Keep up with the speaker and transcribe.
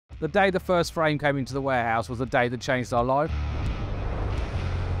The day the first frame came into the warehouse was the day that changed our life.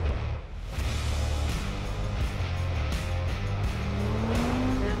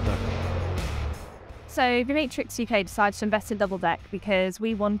 So beMatrix UK decided to invest in Double Deck because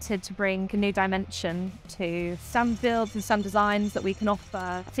we wanted to bring a new dimension to some builds and some designs that we can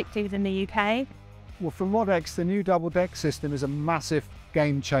offer, particularly within the UK. Well, for ModX, the new Double Deck system is a massive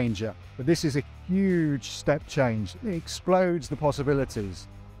game changer, but this is a huge step change. It explodes the possibilities.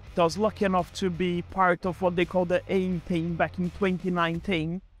 I was lucky enough to be part of what they call the AIM team back in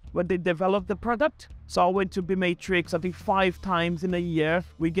 2019 when they developed the product. So I went to beMatrix, I think 5 times in a year.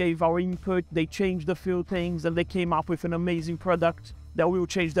 We gave our input, they changed a few things, and they came up with an amazing product that will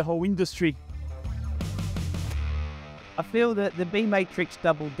change the whole industry. I feel that the beMatrix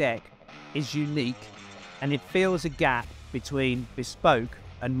Double Deck is unique and it fills a gap between bespoke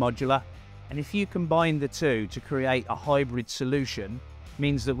and modular. And if you combine the two to create a hybrid solution,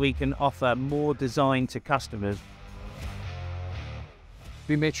 means that we can offer more design to customers.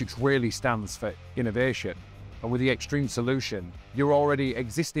 beMatrix really stands for innovation, and with the Extreme solution, your already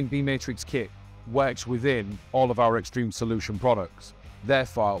existing beMatrix kit works within all of our Extreme solution products.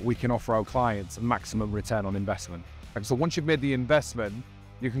 Therefore, we can offer our clients a maximum return on investment. And so once you've made the investment,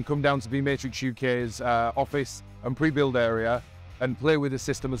 you can come down to beMatrix UK's office and pre-build area and play with the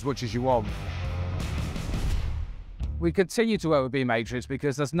system as much as you want. We continue to work with beMatrix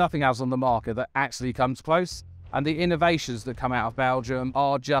because there's nothing else on the market that actually comes close. And the innovations that come out of Belgium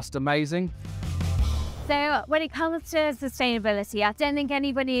are just amazing. So when it comes to sustainability, I don't think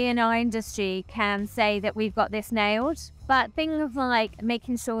anybody in our industry can say that we've got this nailed. But things like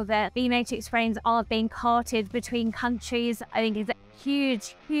making sure that beMatrix frames aren't being carted between countries, I think is a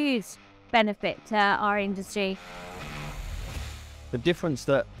huge, huge benefit to our industry. The difference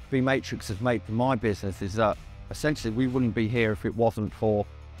that beMatrix has made for my business is that essentially we wouldn't be here if it wasn't for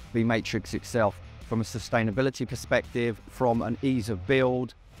beMatrix itself. From a sustainability perspective, from an ease of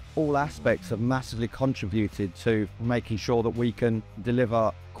build, all aspects have massively contributed to making sure that we can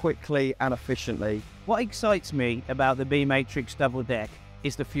deliver quickly and efficiently. What excites me about the beMatrix Double Deck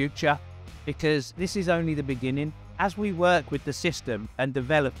is the future, because this is only the beginning. As we work with the system and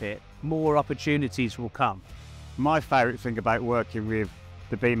develop it, more opportunities will come. My favourite thing about working with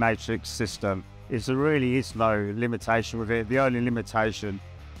the beMatrix system is there really is no limitation with it. The only limitation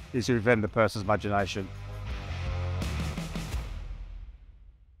is within the person's imagination.